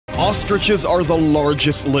Ostriches are the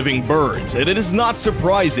largest living birds, and it is not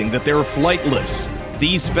surprising that they are flightless.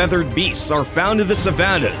 These feathered beasts are found in the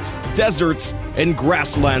savannas, deserts, and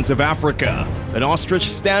grasslands of Africa. An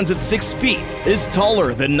ostrich stands at 6 feet, is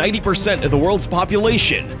taller than 90% of the world's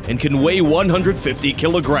population, and can weigh 150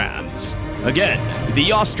 kilograms. Again,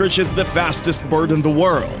 the ostrich is the fastest bird in the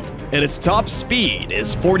world, and its top speed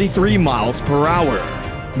is 43 miles per hour.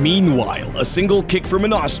 Meanwhile, a single kick from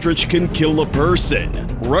an ostrich can kill a person.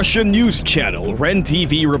 Russian news channel Ren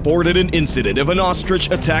TV reported an incident of an ostrich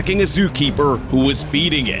attacking a zookeeper who was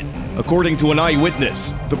feeding it. According to an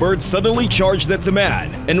eyewitness, the bird suddenly charged at the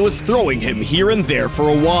man and was throwing him here and there for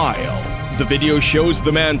a while. The video shows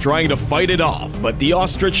the man trying to fight it off, but the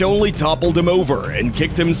ostrich only toppled him over and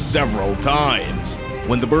kicked him several times.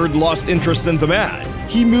 When the bird lost interest in the man,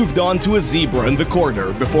 he moved on to a zebra in the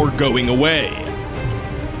corner before going away.